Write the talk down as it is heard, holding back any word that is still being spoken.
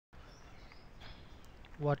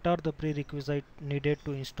What are the prerequisites needed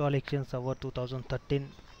to install Exchange Server 2013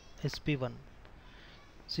 SP1?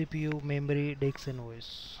 CPU, memory, disk and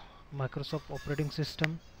OS. Microsoft operating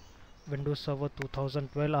system, Windows Server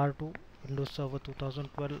 2012 R2, Windows Server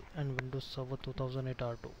 2012 and Windows Server 2008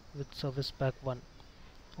 R2 with Service Pack 1.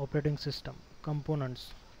 Operating system,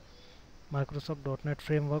 components, Microsoft .NET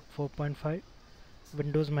Framework 4.5,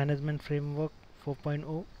 Windows Management Framework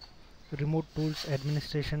 4.0, Remote Tools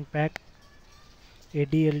Administration Pack,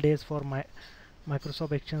 ADLDs for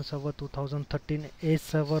Microsoft Exchange Server 2013 Edge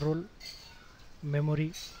Server Role,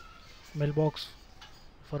 memory, mailbox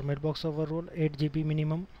for mailbox server role 8 GB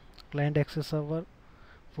minimum, client access server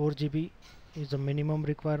 4 GB is the minimum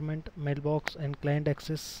requirement, mailbox and client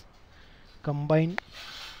access combined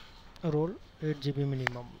role 8 GB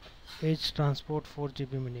minimum, edge transport 4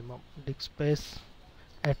 GB minimum, disk space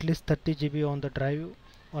at least 30 GB on the drive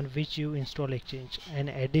on which you install Exchange, and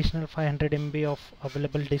additional 500 MB of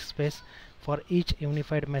available disk space for each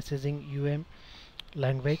unified messaging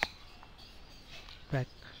language pack.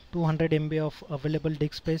 200 MB of available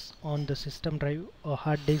disk space on the system drive, a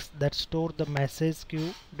hard disk that store the message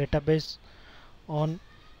queue database on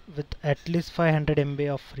with at least 500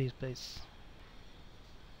 MB of free space,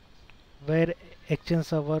 where Exchange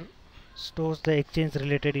Server stores the Exchange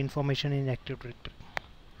related information in Active Directory.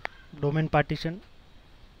 Domain partition,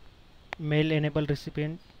 mail enable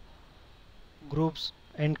recipient, groups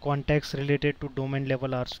and contacts related to domain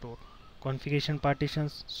level are stored. Configuration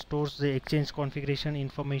partitions stores the Exchange configuration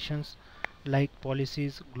informations like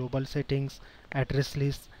policies, global settings, address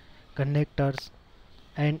lists, connectors,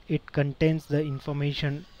 and it contains the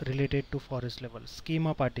information related to forest level.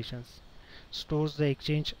 Schema partitions stores the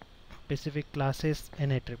Exchange specific classes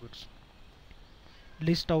and attributes.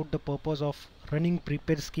 List out the purpose of running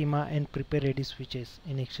prepare schema and prepare ready switches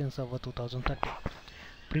in Exchange Server 2013.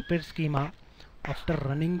 Prepare schema. After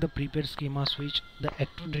running the prepare schema switch, the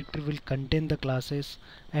Active Directory will contain the classes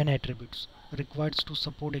and attributes required to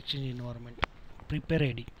support Exchange environment. Prepare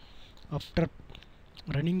ready. After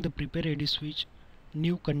running the prepare ready switch,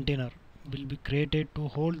 new container will be created to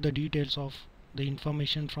hold the details of the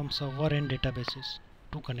information from server and databases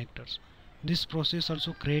to connectors. This process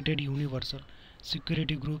also created universal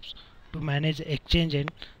security groups to manage Exchange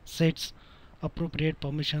and sets appropriate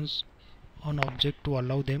permissions on object to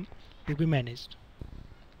allow them to be managed.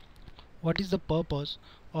 What is the purpose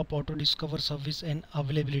of Autodiscover Service and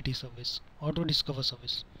Availability Service? Autodiscover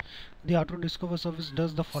Service. The Autodiscover Service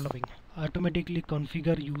does the following: automatically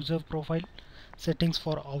configure user profile settings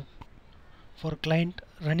for client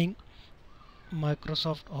running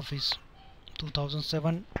Microsoft Office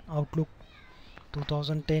 2007, Outlook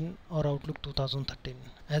 2010 or Outlook 2013,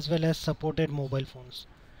 as well as supported mobile phones.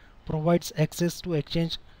 Provides access to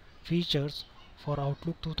Exchange features for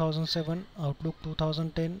Outlook 2007, Outlook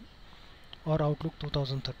 2010 or Outlook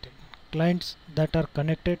 2013. Clients that are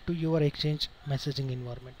connected to your Exchange messaging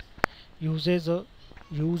environment. Uses a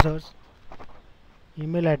user's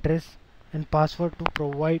email address and password to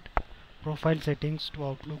provide profile settings to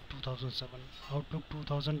Outlook 2007, Outlook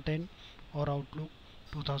 2010 or Outlook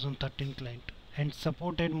 2013 client, and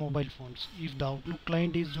supported mobile phones. If the Outlook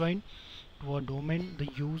client is joined to a domain, the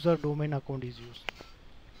user domain account is used.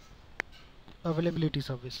 Availability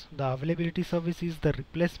service. The availability service is the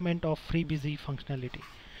replacement of FreeBusy functionality,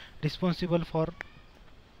 responsible for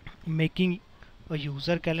making a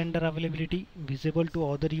user calendar availability visible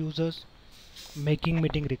to other users, making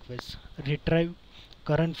meeting requests, retrieve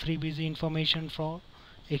current FreeBusy information from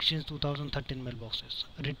Exchange 2013 mailboxes,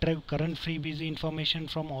 retrieve current FreeBusy information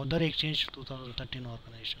from other Exchange 2013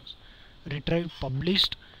 organizations, retrieve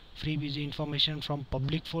published FreeBusy information from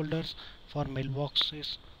public folders for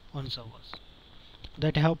mailboxes on servers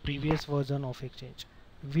that have previous version of Exchange,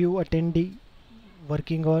 view attendee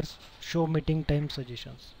working hours, show meeting time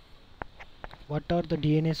suggestions. What are the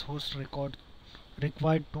DNS host records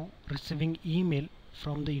required to receiving email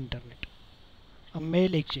from the internet? A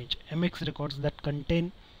mail exchange, MX records that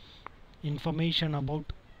contain information about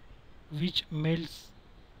which mail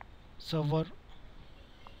server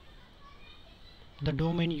the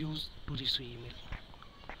domain used to receive email.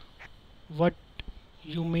 What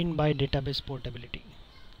you mean by database portability?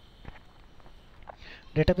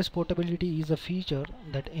 Database portability is a feature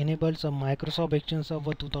that enables a Microsoft Exchange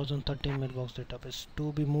Server 2013 mailbox database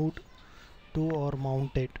to be moved to or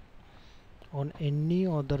mounted on any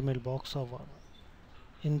other mailbox server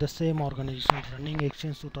in the same organization running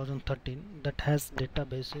Exchange 2013 that has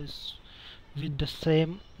databases with the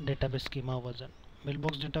same database schema version.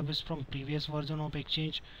 Mailbox database from previous version of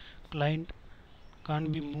Exchange client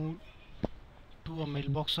can't be moved to a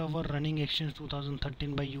mailbox server running Exchange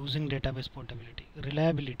 2013 by using database portability.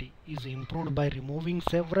 Reliability is improved by removing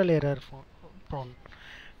several error-prone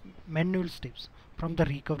manual steps from the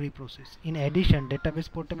recovery process. In addition,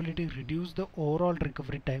 database portability reduces the overall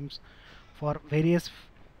recovery times for various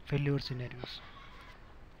failure scenarios.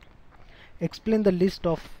 Explain the list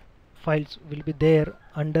of files will be there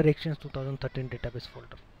under Exchange 2013 database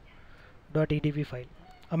folder. .edb file.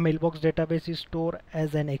 A mailbox database is stored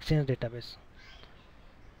as an Exchange database.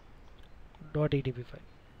 .edb file.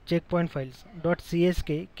 Checkpoint files.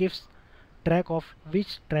 .csk keeps track of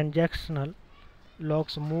which transactional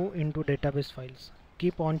logs move into database files.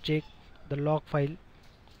 Keep on check the log file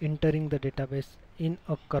entering the database in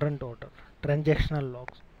a current order. Transactional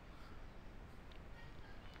logs.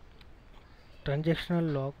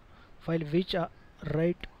 Transactional log file which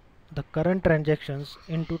write the current transactions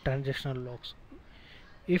into transactional logs.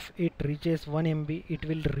 If it reaches 1 MB, it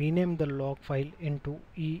will rename the log file into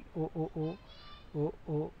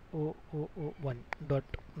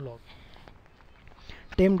E0000001.log.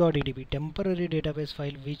 Temp.edb, temporary database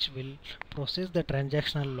file which will process the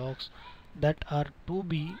transactional logs that are to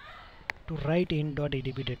write in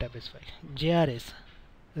 .edb database file. JRS,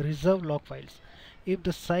 reserve log files. If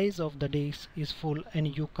the size of the disk is full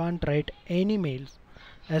and you can't write any mails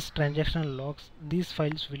as transactional logs, these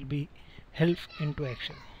files will be held into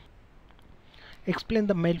action. Explain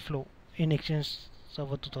the mail flow in Exchange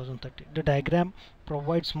Server 2013. The diagram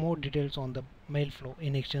provides more details on the mail flow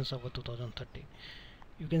in Exchange Server 2013.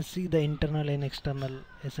 You can see the internal and external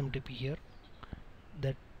SMTP here.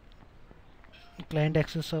 That client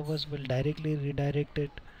access servers will directly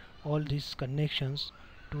redirect all these connections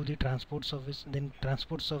to the transport service. Then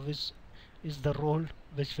transport service is the role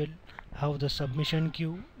which will have the submission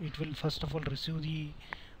queue. It will first of all receive the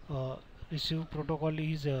receive protocol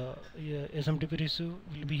is SMTP receive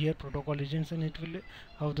will be here protocol agents, and it will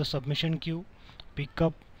have the submission queue,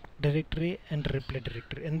 pickup directory and replay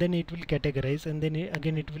directory, and then it will categorize, and then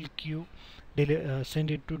again it will queue send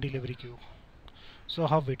it to delivery queue. So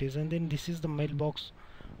how it is, and then this is the mailbox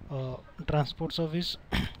transport service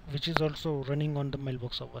which is also running on the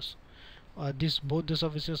mailbox servers. Both the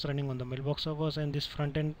services running on the mailbox servers, and this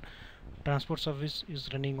front end transport service is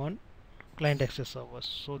running on client access servers.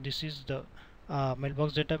 So this is the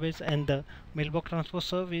mailbox database, and the mailbox transport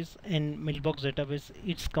service and mailbox database,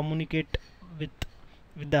 it's communicate with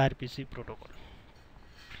the RPC protocol.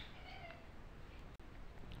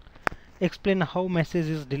 Explain how message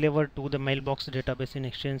is delivered to the mailbox database in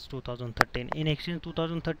Exchange 2013. In Exchange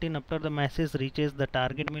 2013, after the message reaches the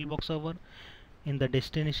target mailbox server in the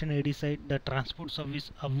destination AD site, the transport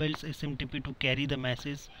service avails SMTP to carry the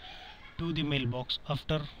message to the mailbox.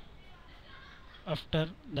 After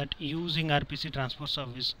that, using RPC transport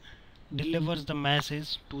service delivers the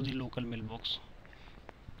message to the local mailbox.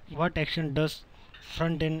 What action does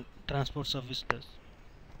front end transport service does?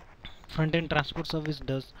 Front end transport service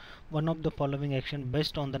does one of the following action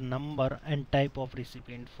based on the number and type of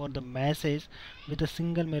recipient. For the message with a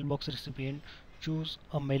single mailbox recipient, choose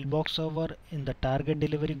a mailbox server in the target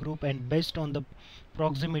delivery group, and based on the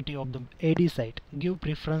proximity of the AD site, give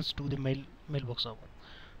preference to the mailbox server.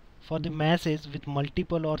 For the message with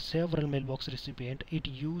multiple or several mailbox recipient, it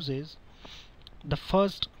uses the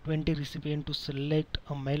first 20 recipient to select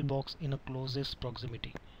a mailbox in a closest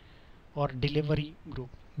proximity or delivery group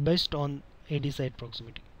based on AD site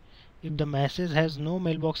proximity. If the message has no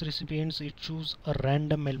mailbox recipients, it chooses a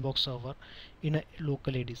random mailbox server in a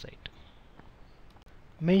local AD site.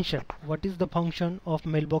 Mention what is the function of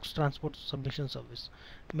mailbox transport submission service.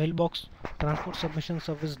 Mailbox transport submission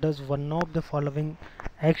service does one of the following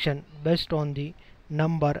action based on the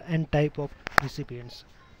number and type of recipients.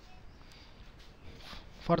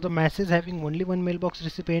 For the message having only one mailbox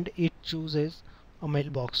recipient, it chooses a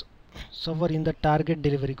mailbox server in the target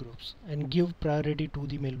delivery groups and give priority to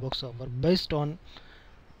the mailbox server based on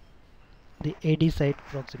the AD site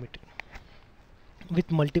proximity.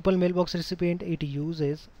 With multiple mailbox recipient, it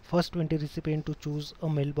uses first 20 recipient to choose a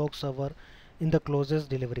mailbox server in the closest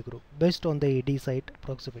delivery group based on the AD site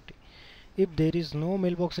proximity. If there is no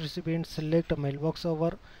mailbox recipient, select a mailbox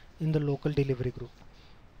server in the local delivery group.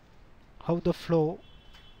 How the flow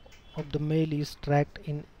of the mail is tracked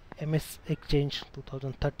in MS Exchange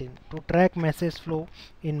 2013. To track message flow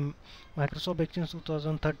in Microsoft Exchange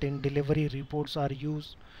 2013, delivery reports are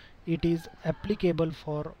used. It is applicable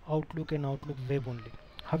for Outlook and Outlook Web only.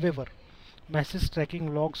 However, message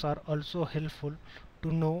tracking logs are also helpful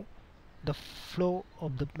to know the flow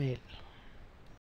of the mail.